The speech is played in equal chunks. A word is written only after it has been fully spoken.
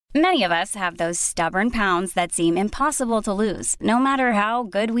Many of us have those stubborn pounds that seem impossible to lose, no matter how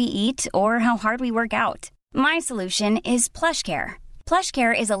good we eat or how hard we work out. My solution is PlushCare.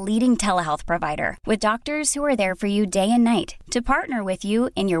 PlushCare is a leading telehealth provider with doctors who are there for you day and night to partner with you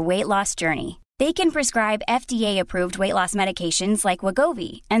in your weight loss journey. They can prescribe FDA-approved weight loss medications like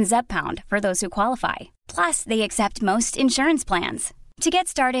Wegovy and Zepbound for those who qualify. Plus, they accept most insurance plans. To get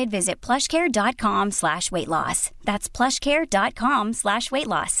started, visit plushcare.com/weightloss. That's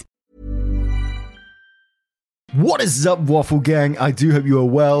plushcare.com/weightloss. What is up, Waffle Gang? I do hope you are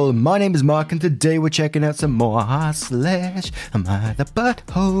well. My name is Mark, and today we're checking out some more /Am I the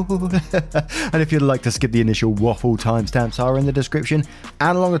Butthole? And if you'd like to skip the initial waffle, timestamps are in the description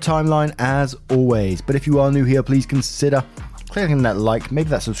and along the timeline as always. But if you are new here, please consider clicking that like, maybe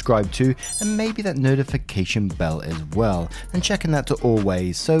that subscribe too, and maybe that notification bell as well. And checking that to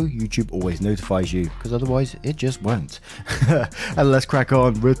always, so YouTube always notifies you, because otherwise it just won't. And let's crack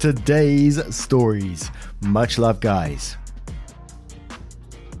on with today's stories. Much love, guys.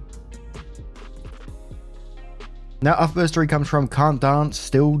 Now, our first story comes from Can't Dance,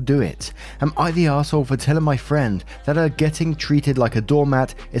 Still Do It. Am I the arsehole for telling my friend that her getting treated like a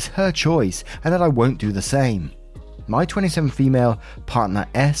doormat is her choice and that I won't do the same? My 27 female, partner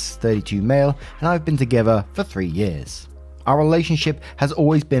S, 32 male, and I've been together for 3 years. Our relationship has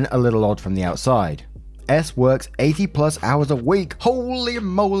always been a little odd from the outside. S works 80 plus hours a week, holy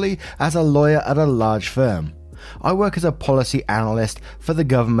moly, as a lawyer at a large firm. I work as a policy analyst for the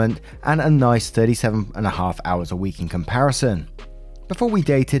government and a nice 37.5 hours a week in comparison. Before we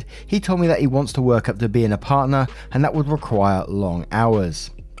dated, he told me that he wants to work up to being a partner and that would require long hours.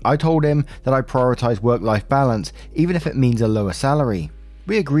 I told him that I prioritize work-life balance, even if it means a lower salary.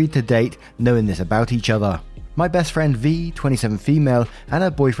 We agreed to date, knowing this about each other. My best friend V, 27 female, and her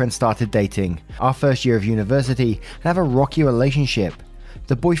boyfriend started dating, our first year of university, and have a rocky relationship.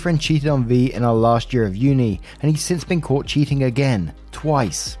 The boyfriend cheated on V in our last year of uni, and he's since been caught cheating again,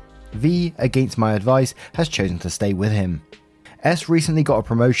 twice. V, against my advice, has chosen to stay with him. S recently got a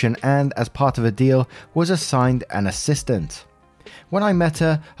promotion and, as part of a deal, was assigned an assistant. When I met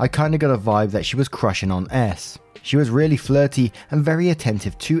her, I kinda got a vibe that she was crushing on S. She was really flirty and very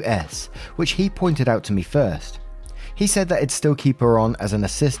attentive to S, which he pointed out to me first. He said that it'd still keep her on as an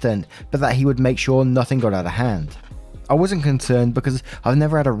assistant, but that he would make sure nothing got out of hand. I wasn't concerned because I've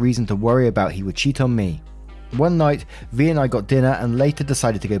never had a reason to worry about he would cheat on me. One night, V and I got dinner and later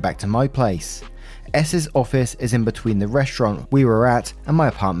decided to go back to my place. S's office is in between the restaurant we were at and my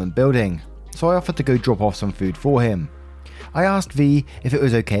apartment building, so I offered to go drop off some food for him. I asked V if it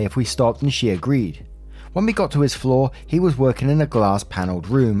was okay if we stopped and she agreed. When we got to his floor, he was working in a glass panelled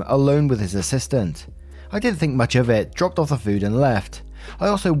room alone with his assistant. I didn't think much of it, dropped off the food and left. I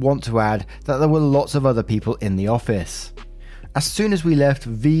also want to add that there were lots of other people in the office. As soon as we left,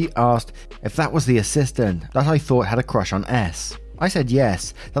 V asked if that was the assistant that I thought had a crush on S. I said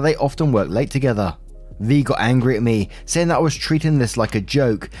yes, that they often work late together. V got angry at me, saying that I was treating this like a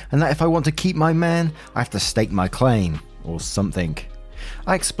joke and that if I want to keep my man, I have to stake my claim. Or something.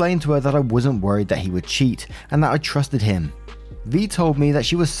 I explained to her that I wasn't worried that he would cheat and that I trusted him. V told me that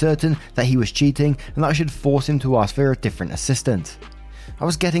she was certain that he was cheating and that I should force him to ask for a different assistant. I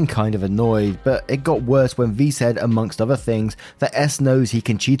was getting kind of annoyed, but it got worse when V said, amongst other things, that S knows he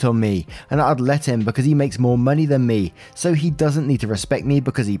can cheat on me and that I'd let him because he makes more money than me, so he doesn't need to respect me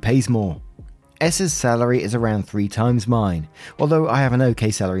because he pays more. S's salary is around 3 times mine, although I have an okay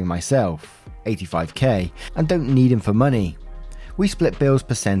salary myself. 85k, and don't need him for money. We split bills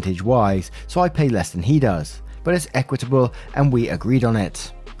percentage wise, so I pay less than he does, but it's equitable and we agreed on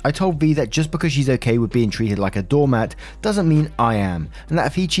it. I told V that just because she's okay with being treated like a doormat doesn't mean I am, and that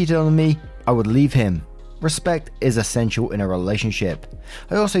if he cheated on me, I would leave him. Respect is essential in a relationship.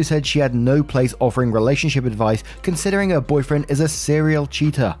 I also said she had no place offering relationship advice considering her boyfriend is a serial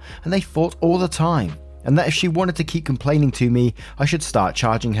cheater and they fought all the time, and that if she wanted to keep complaining to me, I should start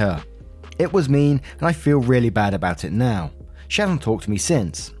charging her. It was mean, and I feel really bad about it now. She hasn't talked to me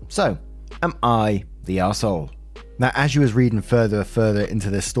since. So, am I the arsehole? Now, as you was reading further into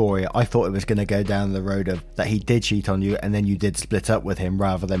this story, I thought it was going to go down the road of that he did cheat on you and then you did split up with him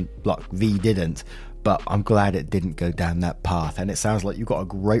rather than like V didn't. But I'm glad it didn't go down that path, and it sounds like you've got a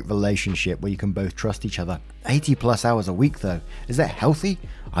great relationship where you can both trust each other. 80 plus hours a week though, is that healthy?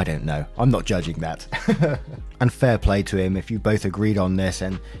 I don't know, I'm not judging that. And fair play to him if you both agreed on this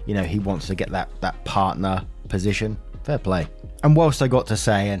and you know he wants to get that partner position, fair play. And whilst I got to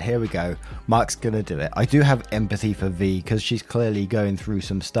say, and here we go, Mark's gonna do it, I do have empathy for V because she's clearly going through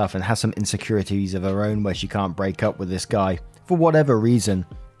some stuff and has some insecurities of her own where she can't break up with this guy for whatever reason.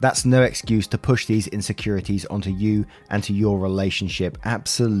 That's no excuse to push these insecurities onto you and to your relationship.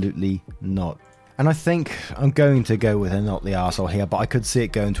 Absolutely not. And I think I'm going to go with a not the arsehole here, but I could see it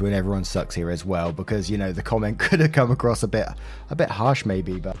going to an everyone sucks here as well, because, you know, the comment could have come across a bit harsh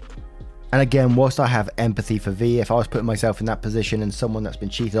maybe, but... And again, whilst I have empathy for V, if I was putting myself in that position and someone that's been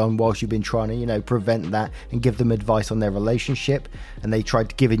cheated on whilst you've been trying to, you know, prevent that and give them advice on their relationship, and they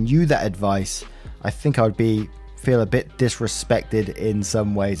tried giving you that advice, I think I would feel a bit disrespected in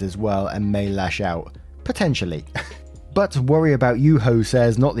some ways as well and may lash out. Potentially. But worry about you, Ho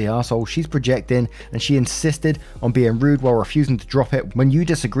says, not the arsehole. She's projecting and she insisted on being rude while refusing to drop it when you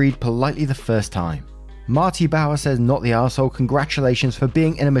disagreed politely the first time. Marty Bauer says, not the arsehole. Congratulations for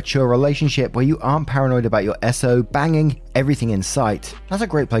being in a mature relationship where you aren't paranoid about your SO banging everything in sight. That's a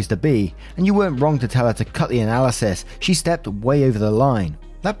great place to be, and you weren't wrong to tell her to cut the analysis. She stepped way over the line.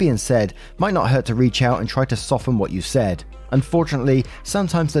 That being said, might not hurt to reach out and try to soften what you said. Unfortunately,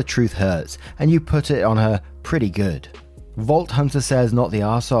 sometimes the truth hurts, and you put it on her pretty good. Vault Hunter says, not the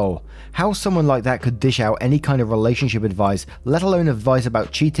arsehole. How someone like that could dish out any kind of relationship advice, let alone advice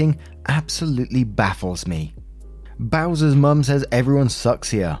about cheating, absolutely baffles me. Bowser's mum says, everyone sucks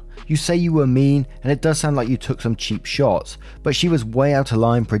here. You say you were mean, and it does sound like you took some cheap shots, but she was way out of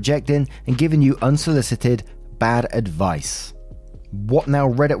line, projecting and giving you unsolicited, bad advice. What Now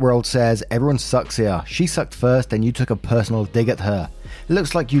Reddit World says, everyone sucks here. She sucked first and you took a personal dig at her. It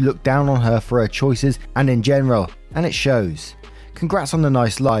looks like you looked down on her for her choices and in general, and it shows. Congrats on the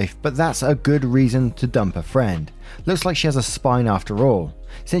nice life, but that's a good reason to dump a friend. Looks like she has a spine after all,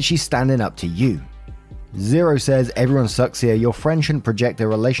 since she's standing up to you. Zero says, everyone sucks here. Your friend shouldn't project their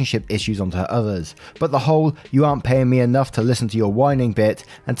relationship issues onto others, but the whole you aren't paying me enough to listen to your whining bit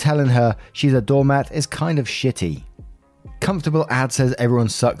and telling her she's a doormat is kind of shitty. Comfortable Ad says, everyone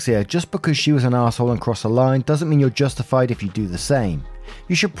sucks here. Just because she was an arsehole and crossed the line doesn't mean you're justified if you do the same.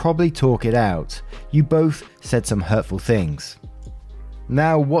 You should probably talk it out. You both said some hurtful things.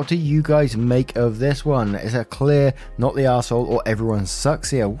 Now, what do you guys make of this one? Is it clear, not the arsehole, or everyone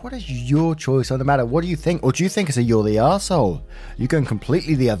sucks here? What is your choice on the matter? What do you think? Or do you think it's a you're the arsehole? You're going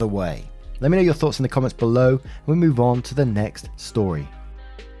completely the other way. Let me know your thoughts in the comments below. We'll move on to the next story.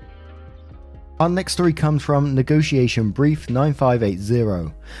 Our next story comes from Negotiation Brief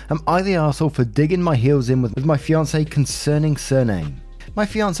 9580. Am I the arsehole for digging my heels in with my fiancé concerning surname? My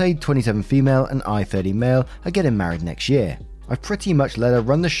fiancé, 27 female and I, 30 male, are getting married next year. I've pretty much let her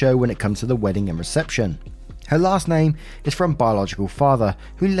run the show when it comes to the wedding and reception. Her last name is from biological father,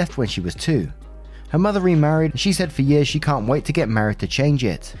 who left when she was 2. Her mother remarried, and she said for years she can't wait to get married to change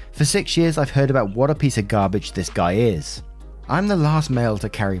it. For 6 years I've heard about what a piece of garbage this guy is. I'm the last male to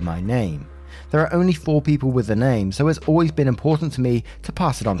carry my name. There are only 4 people with the name, so it's always been important to me to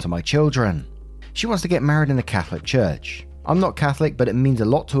pass it on to my children. She wants to get married in a Catholic church. I'm not Catholic, but it means a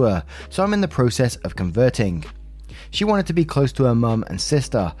lot to her, so I'm in the process of converting. She wanted to be close to her mum and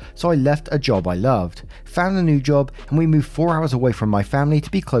sister, so I left a job I loved, found a new job, and we moved 4 hours away from my family to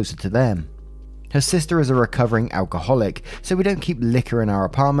be closer to them. Her sister is a recovering alcoholic, so we don't keep liquor in our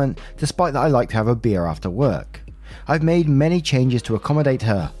apartment, despite that I like to have a beer after work. I've made many changes to accommodate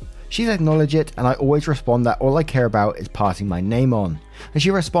her. She's acknowledged it, and I always respond that all I care about is passing my name on, and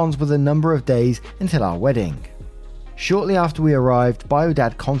she responds with a number of days until our wedding. Shortly after we arrived,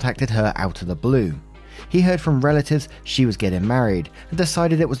 Biodad contacted her out of the blue. He heard from relatives she was getting married and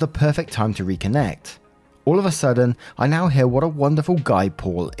decided it was the perfect time to reconnect. All of a sudden, I now hear what a wonderful guy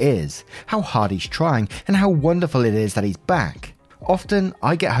Paul is, how hard he's trying, and how wonderful it is that he's back. Often,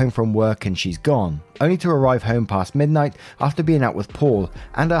 I get home from work and she's gone, only to arrive home past midnight after being out with Paul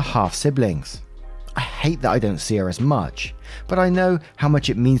and her half-siblings. I hate that I don't see her as much, but I know how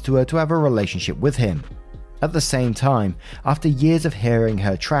much it means to her to have a relationship with him. At the same time, after years of hearing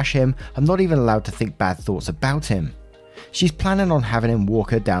her trash him, I'm not even allowed to think bad thoughts about him. She's planning on having him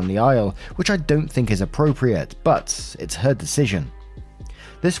walk her down the aisle, which I don't think is appropriate, but it's her decision.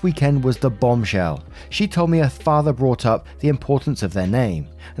 This weekend was the bombshell. She told me her father brought up the importance of their name,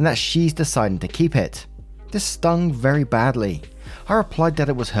 and that she's deciding to keep it. This stung very badly. I replied that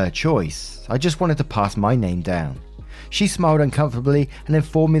it was her choice. I just wanted to pass my name down. She smiled uncomfortably and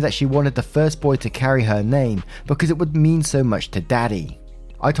informed me that she wanted the first boy to carry her name because it would mean so much to Daddy.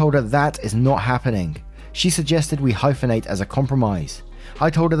 I told her that is not happening. She suggested we hyphenate as a compromise. I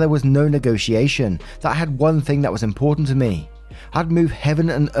told her there was no negotiation, that I had one thing that was important to me. I'd move heaven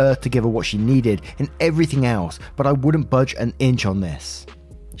and earth to give her what she needed and everything else, but I wouldn't budge an inch on this.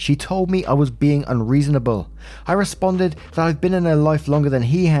 She told me I was being unreasonable. I responded that I've been in her life longer than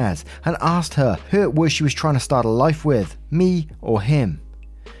he has and asked her who it was she was trying to start a life with, me or him.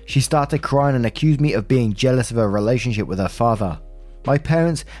 She started crying and accused me of being jealous of her relationship with her father. My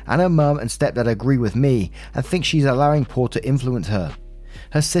parents and her mum and stepdad agree with me and think she's allowing Paul to influence her.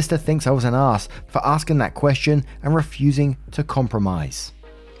 Her sister thinks I was an arse for asking that question and refusing to compromise.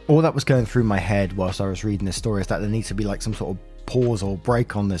 All that was going through my head whilst I was reading this story is that there needs to be like some sort of pause or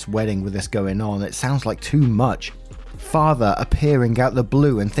break on this wedding with this going on. It sounds like too much. Father appearing out the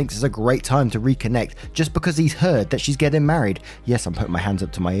blue and thinks it's a great time to reconnect just because he's heard that she's getting married. Yes, I'm putting my hands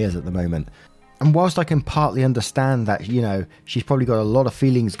up to my ears at the moment. And whilst I can partly understand that, she's probably got a lot of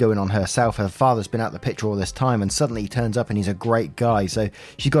feelings going on herself. Her father's been out the picture all this time and suddenly he turns up and he's a great guy. So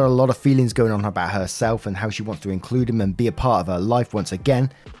she's got a lot of feelings going on about herself and how she wants to include him and be a part of her life once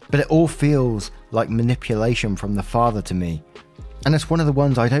again. But it all feels like manipulation from the father to me. And it's one of the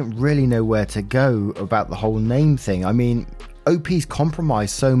ones I don't really know where to go about the whole name thing. I mean, OP's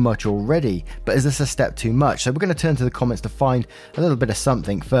compromised so much already, but is this a step too much? So we're going to turn to the comments to find a little bit of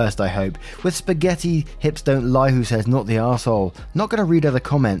something first, I hope. With Spaghetti Hips Don't Lie, who says, not the arsehole. Not going to read other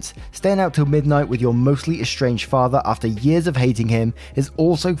comments. Staying out till midnight with your mostly estranged father after years of hating him is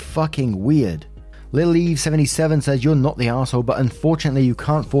also fucking weird. Lil Eve 77 says, you're not the arsehole, but unfortunately you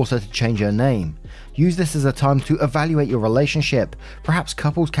can't force her to change her name. Use this as a time to evaluate your relationship. Perhaps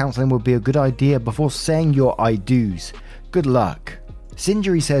couples counselling would be a good idea before saying your I do's. Good luck.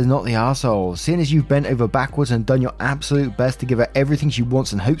 Sinjuri says, not the arsehole. Seeing as you've bent over backwards and done your absolute best to give her everything she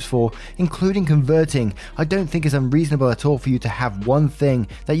wants and hopes for, including converting, I don't think it's unreasonable at all for you to have one thing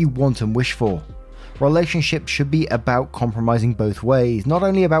that you want and wish for. Relationships should be about compromising both ways, not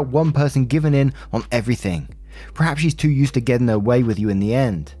only about one person giving in on everything. Perhaps she's too used to getting her way with you in the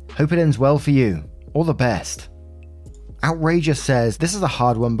end. Hope it ends well for you. All the best. Outrageous says, this is a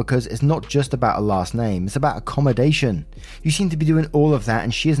hard one because it's not just about a last name, it's about accommodation. You seem to be doing all of that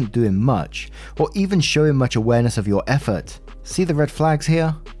and she isn't doing much, or even showing much awareness of your effort. See the red flags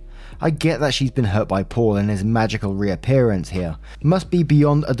here? I get that she's been hurt by Paul and his magical reappearance here. Must be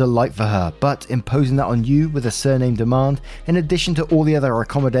beyond a delight for her, but imposing that on you with a surname demand, in addition to all the other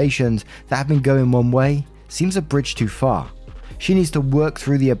accommodations that have been going one way, seems a bridge too far. She needs to work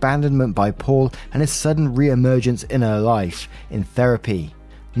through the abandonment by Paul and his sudden re-emergence in her life, in therapy.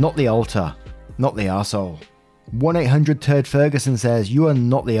 Not the altar, not the arsehole. 1-800-TURD Ferguson says, you are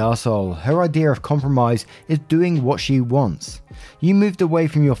not the arsehole. Her idea of compromise is doing what she wants. You moved away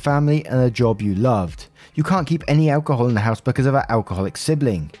from your family and a job you loved. You can't keep any alcohol in the house because of her alcoholic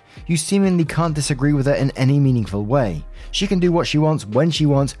sibling. You seemingly can't disagree with her in any meaningful way. She can do what she wants when she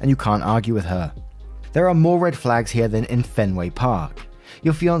wants and you can't argue with her. There are more red flags here than in Fenway Park.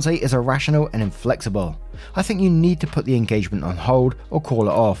 Your fiancé is irrational and inflexible. I think you need to put the engagement on hold or call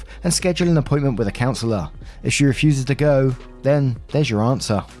it off and schedule an appointment with a counsellor. If she refuses to go, then there's your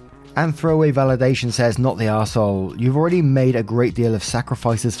answer. And Throwaway Validation says, not the arsehole. You've already made a great deal of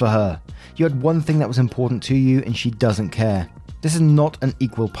sacrifices for her. You had one thing that was important to you and she doesn't care. This is not an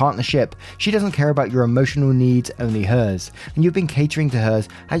equal partnership. She doesn't care about your emotional needs, only hers. And you've been catering to hers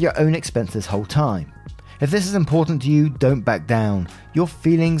at your own expense this whole time. If this is important to you, don't back down. Your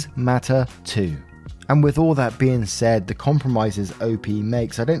feelings matter too. And with all that being said, the compromises OP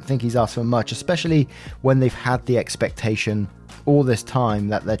makes, I don't think he's asked for much, especially when they've had the expectation all this time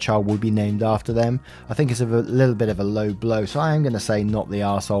that their child will be named after them. I think it's a little bit of a low blow, so I am going to say not the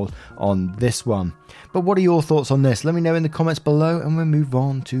arsehole on this one. But what are your thoughts on this? Let me know in the comments below and we'll move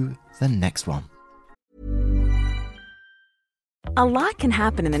on to the next one. A lot can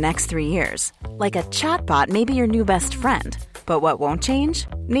happen in the next 3 years. Like a chatbot may be your new best friend. But what won't change?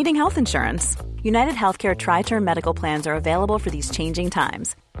 Needing health insurance. United Healthcare Tri-Term Medical Plans are available for these changing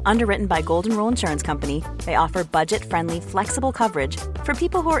times. Underwritten by Golden Rule Insurance Company, they offer budget-friendly, flexible coverage for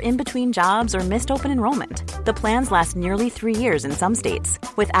people who are in between jobs or missed open enrollment. The plans last nearly 3 years in some states,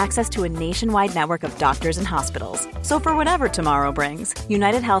 with access to a nationwide network of doctors and hospitals. So for whatever tomorrow brings,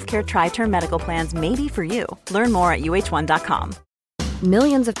 United Healthcare Tri-Term Medical Plans may be for you. Learn more at uh1.com.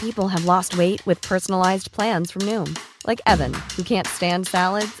 Millions of people have lost weight with personalized plans from Noom. Like Evan, who can't stand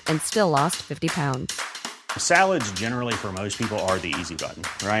salads and still lost 50 pounds. Salads generally for most people are the easy button,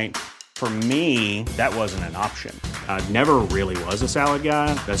 right? For me, that wasn't an option. I never really was a salad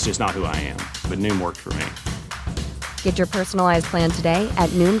guy. That's just not who I am. But Noom worked for me. Get your personalized plan today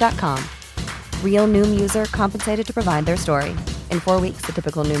at Noom.com. Real Noom user compensated to provide their story. In 4 weeks, the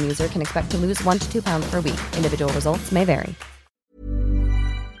typical Noom user can expect to lose 1 to 2 pounds per week. Individual results may vary.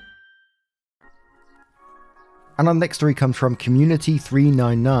 And our next story comes from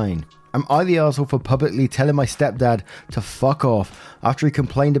Community399. Am I the arsehole for publicly telling my stepdad to fuck off after he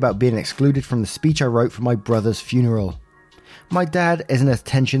complained about being excluded from the speech I wrote for my brother's funeral? My dad is an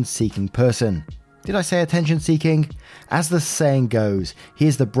attention-seeking person. Did I say attention-seeking? As the saying goes, he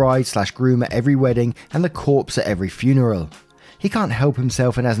is the bride/groom at every wedding and the corpse at every funeral. He can't help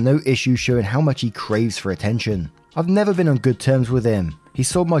himself and has no issue showing how much he craves for attention. I've never been on good terms with him. He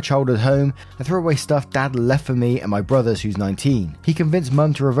sold my childhood home and threw away stuff Dad left for me and my brothers who's 19. He convinced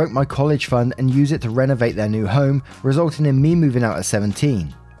Mum to revoke my college fund and use it to renovate their new home, resulting in me moving out at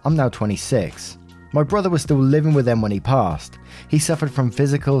 17. I'm now 26. My brother was still living with them when he passed. He suffered from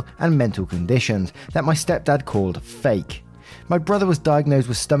physical and mental conditions that my stepdad called fake. My brother was diagnosed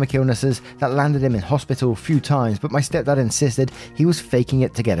with stomach illnesses that landed him in hospital a few times, but my stepdad insisted he was faking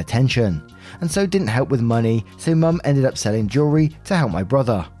it to get attention, and so didn't help with money, so Mum ended up selling jewellery to help my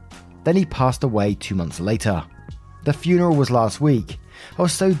brother. Then he passed away 2 months later. The funeral was last week. I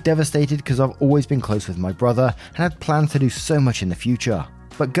was so devastated because I've always been close with my brother and had plans to do so much in the future.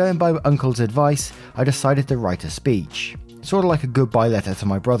 But going by Uncle's advice, I decided to write a speech. Sort of like a goodbye letter to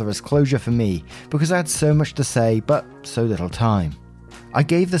my brother as closure for me, because I had so much to say, but so little time. I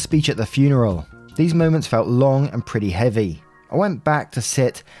gave the speech at the funeral. These moments felt long and pretty heavy. I went back to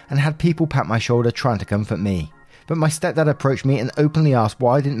sit and had people pat my shoulder trying to comfort me. But my stepdad approached me and openly asked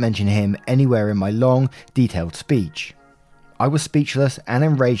why I didn't mention him anywhere in my long, detailed speech. I was speechless and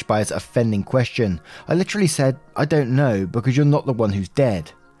enraged by his offending question. I literally said, "I don't know, because you're not the one who's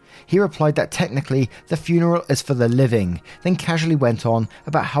dead." He replied that technically the funeral is for the living, then casually went on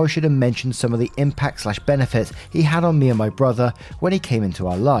about how I should have mentioned some of the impact/benefits he had on me and my brother when he came into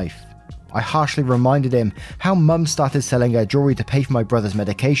our life. I harshly reminded him how Mum started selling her jewellery to pay for my brother's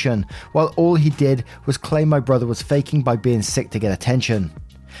medication, while all he did was claim my brother was faking by being sick to get attention.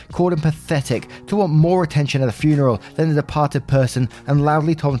 Called him pathetic to want more attention at a funeral than a departed person, and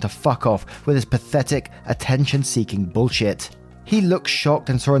loudly told him to fuck off with his pathetic, attention-seeking bullshit. He looked shocked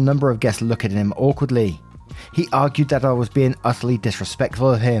and saw a number of guests look at him awkwardly. He argued that I was being utterly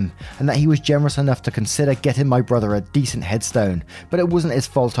disrespectful of him, and that he was generous enough to consider getting my brother a decent headstone, but it wasn't his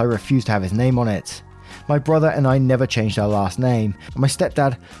fault I refused to have his name on it. My brother and I never changed our last name, and my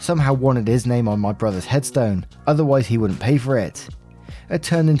stepdad somehow wanted his name on my brother's headstone, otherwise he wouldn't pay for it. It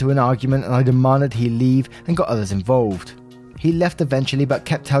turned into an argument and I demanded he leave and got others involved. He left eventually, but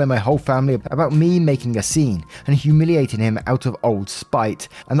kept telling my whole family about me making a scene and humiliating him out of old spite,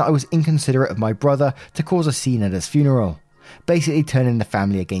 and that I was inconsiderate of my brother to cause a scene at his funeral, basically turning the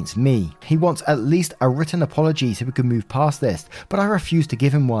family against me. He wants at least a written apology so we can move past this, but I refuse to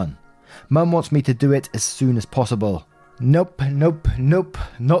give him one. Mum wants me to do it as soon as possible. Nope,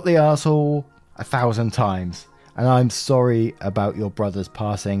 not the arsehole 1,000 times. And I'm sorry about your brother's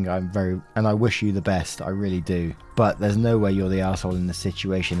passing. And I wish you the best. I really do. But there's no way you're the arsehole in this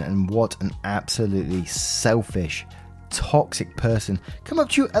situation. And what an absolutely selfish, toxic person. Come up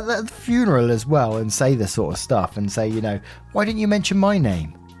to you at the funeral as well and say this sort of stuff and say, why didn't you mention my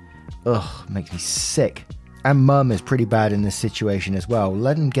name? Ugh, makes me sick. And Mum is pretty bad in this situation as well.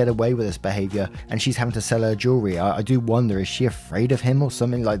 Let him get away with this behaviour and she's having to sell her jewellery. I do wonder, is she afraid of him or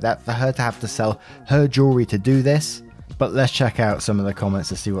something like that for her to have to sell her jewellery to do this? But let's check out some of the comments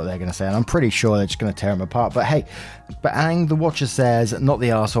to see what they're going to say. And I'm pretty sure they're just going to tear him apart. But hey, Ang the Watcher says, not the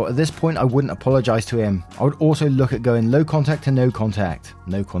arsehole. At this point, I wouldn't apologise to him. I would also look at going low contact to no contact.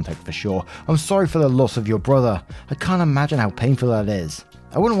 No contact for sure. I'm sorry for the loss of your brother. I can't imagine how painful that is.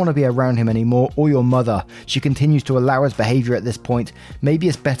 I wouldn't want to be around him anymore, or your mother. She continues to allow his behaviour at this point. Maybe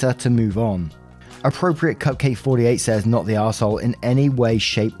it's better to move on. Appropriate Cupcake 48 says, not the arsehole in any way,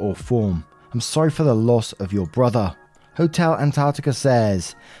 shape or form. I'm sorry for the loss of your brother. Hotel Antarctica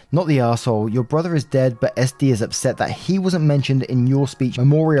says, not the arsehole, your brother is dead, but SD is upset that he wasn't mentioned in your speech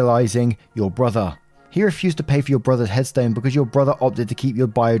memorialising your brother. He refused to pay for your brother's headstone because your brother opted to keep your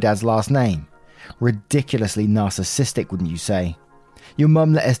bio dad's last name. Ridiculously narcissistic, wouldn't you say? Your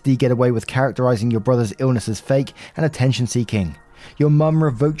mum let SD get away with characterising your brother's illness as fake and attention-seeking. Your mum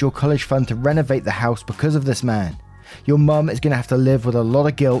revoked your college fund to renovate the house because of this man. Your mum is going to have to live with a lot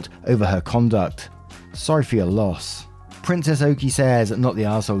of guilt over her conduct. Sorry for your loss. Princess Oki says, not the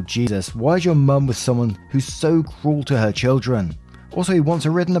arsehole, Jesus, why is your mum with someone who's so cruel to her children? Also, he wants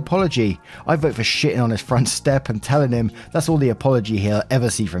a written apology. I vote for shitting on his front step and telling him that's all the apology he'll ever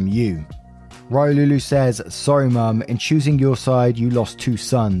see from you. Rylulu says, sorry mum, in choosing your side you lost 2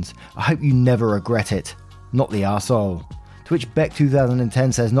 sons. I hope you never regret it. Not the arsehole. To which Beck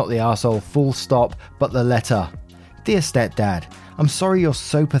 2010 says, not the arsehole, full stop, but the letter. Dear stepdad, I'm sorry you're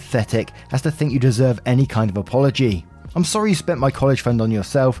so pathetic as to think you deserve any kind of apology. I'm sorry you spent my college fund on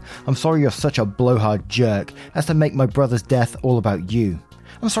yourself. I'm sorry you're such a blowhard jerk as to make my brother's death all about you.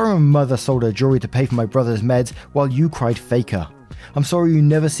 I'm sorry my mother sold her jewellery to pay for my brother's meds while you cried faker. I'm sorry you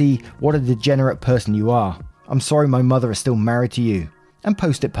never see what a degenerate person you are. I'm sorry my mother is still married to you. And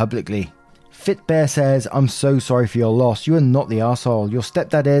post it publicly. Fit Bear says, I'm so sorry for your loss. You are not the arsehole. Your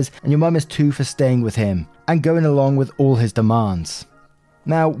stepdad is, and your mum is too for staying with him. and going along with all his demands.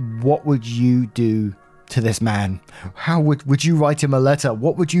 Now, what would you do to this man? How would you write him a letter?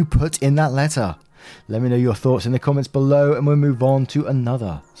 What would you put in that letter? Let me know your thoughts in the comments below, and we'll move on to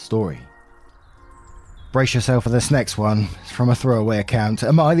another story. Brace yourself for this next one. It's from a throwaway account.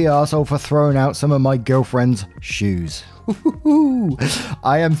 Am I the arsehole for throwing out some of my girlfriend's shoes?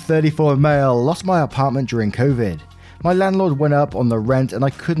 I am 34 male, lost my apartment during COVID. My landlord went up on the rent and I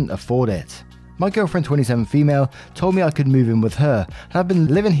couldn't afford it. My girlfriend, 27 female, told me I could move in with her, and I've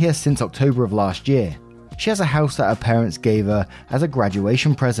been living here since October of last year. She has a house that her parents gave her as a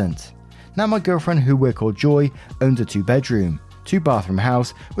graduation present. Now my girlfriend, who we're called Joy, owns a 2-bedroom, 2-bathroom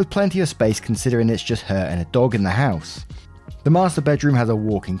house with plenty of space considering it's just her and a dog in the house. The master bedroom has a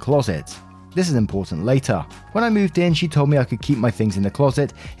walk-in closet. This is important later. When I moved in, she told me I could keep my things in the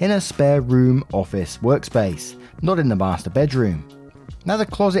closet in a spare room office workspace, not in the master bedroom. Now the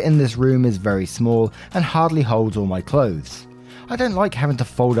closet in this room is very small and hardly holds all my clothes. I don't like having to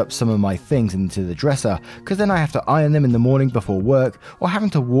fold up some of my things into the dresser, because then I have to iron them in the morning before work, or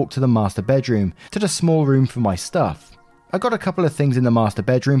having to walk to the master bedroom to the small room for my stuff. I got a couple of things in the master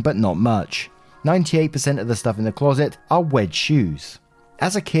bedroom, but not much. 98% of the stuff in the closet are wedge shoes.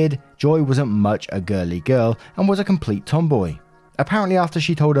 As a kid, Joy wasn't much a girly girl and was a complete tomboy. Apparently after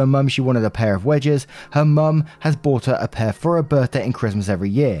she told her mum she wanted a pair of wedges, her mum has bought her a pair for her birthday and Christmas every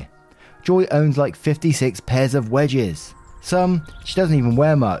year. Joy owns like 56 pairs of wedges. Some she doesn't even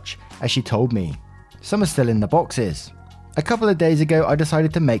wear much, as she told me. Some are still in the boxes. A couple of days ago, I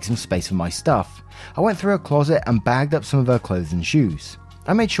decided to make some space for my stuff. I went through her closet and bagged up some of her clothes and shoes.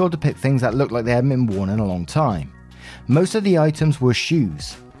 I made sure to pick things that looked like they hadn't been worn in a long time. Most of the items were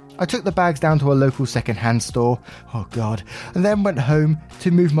shoes. I took the bags down to a local second-hand store, and then went home to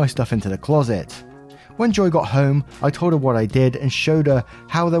move my stuff into the closet. When Joy got home, I told her what I did and showed her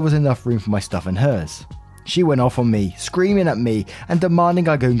how there was enough room for my stuff and hers. She went off on me, screaming at me and demanding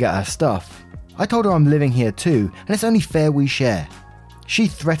I go and get her stuff. I told her I'm living here too, and it's only fair we share. She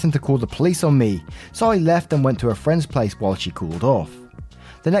threatened to call the police on me, so I left and went to a friend's place while she cooled off.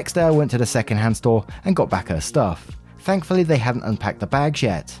 The next day I went to the second-hand store and got back her stuff. Thankfully they hadn't unpacked the bags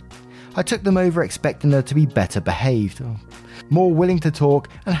yet. I took them over expecting her to be better behaved, more willing to talk,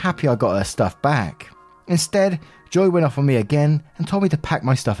 and happy I got her stuff back. Instead, Joy went off on me again and told me to pack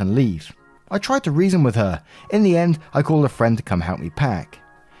my stuff and leave. I tried to reason with her. In the end, I called a friend to come help me pack.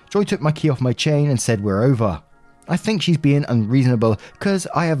 Joy took my key off my chain and said we're over. I think she's being unreasonable because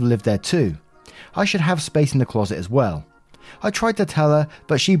I have lived there too. I should have space in the closet as well. I tried to tell her,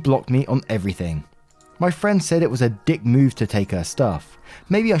 but she blocked me on everything. My friend said it was a dick move to take her stuff.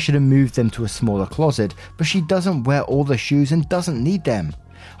 Maybe I should have moved them to a smaller closet, but she doesn't wear all the shoes and doesn't need them.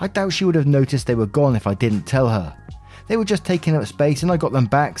 I doubt she would have noticed they were gone if I didn't tell her. They were just taking up space and I got them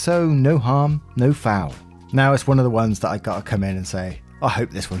back, so no harm, no foul. Now it's one of the ones that I gotta come in and say, I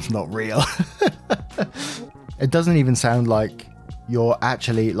hope this one's not real. It doesn't even sound like you're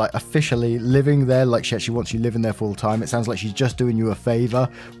actually officially living there, like she actually wants you living there full time. It sounds like she's just doing you a favor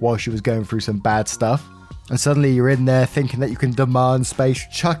while she was going through some bad stuff. And suddenly you're in there thinking that you can demand space,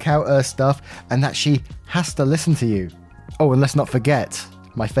 chuck out her stuff, and that she has to listen to you. Oh, and let's not forget,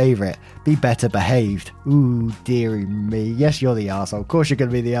 my favourite, be better behaved. Ooh, dearie me. Yes, you're the arsehole. Of course you're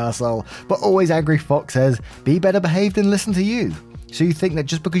going to be the arsehole. But always Angry Fox says, be better behaved and listen to you. So you think that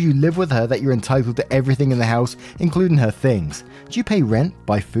just because you live with her that you're entitled to everything in the house, including her things. Do you pay rent,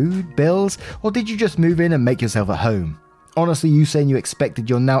 buy food, bills, or did you just move in and make yourself at home? Honestly, you saying you expected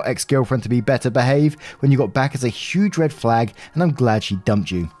your now ex-girlfriend to be better behaved when you got back is a huge red flag, and I'm glad she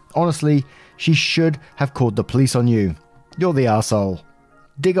dumped you. Honestly, she should have called the police on you. You're the arsehole.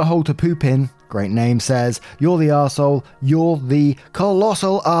 Dig a hole to poop in, great name, says, you're the arsehole, you're the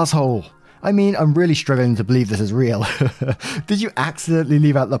colossal arsehole. I mean, I'm really struggling to believe this is real. Did you accidentally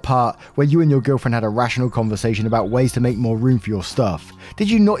leave out the part where you and your girlfriend had a rational conversation about ways to make more room for your stuff? Did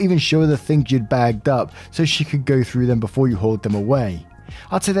you not even show her the things you'd bagged up so she could go through them before you hauled them away?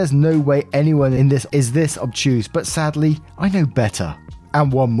 I'd say there's no way anyone in this is this obtuse, but sadly, I know better.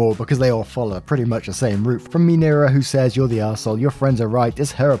 And one more, because they all follow pretty much the same route. From Minera, who says, you're the arsehole, your friends are right,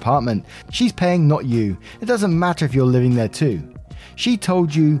 it's her apartment. She's paying, not you. It doesn't matter if you're living there too. She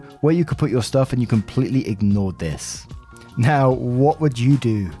told you where you could put your stuff and you completely ignored this. Now, what would you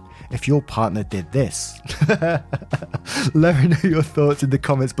do if your partner did this? Let me know your thoughts in the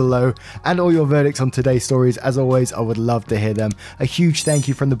comments below and all your verdicts on today's stories. As always, I would love to hear them. A huge thank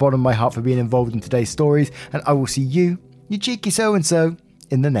you from the bottom of my heart for being involved in today's stories, and I will see you cheeky so-and-so,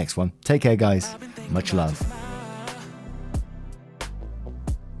 in the next one. Take care, guys. Much love.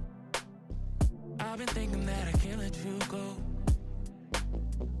 I've been thinking that I can't let you go.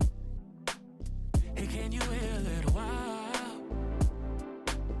 It can you hear it a while?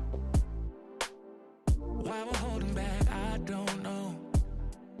 Why we're holding back, I don't know.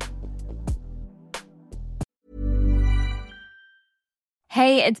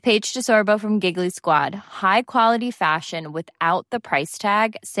 Hey, it's Paige DeSorbo from Giggly Squad. High quality fashion without the price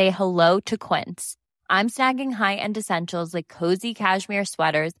tag. Say hello to Quince. I'm snagging high-end essentials like cozy cashmere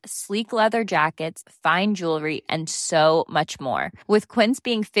sweaters, sleek leather jackets, fine jewelry, and so much more. With Quince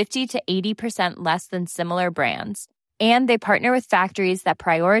being 50 to 80% less than similar brands. And they partner with factories that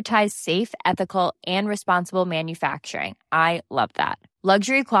prioritize safe, ethical, and responsible manufacturing. I love that.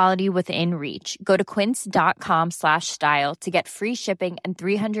 Luxury quality within reach. Go to quince.com/style to get free shipping and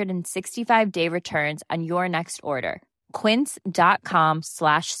 365-day returns on your next order.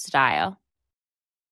 Quince.com/style.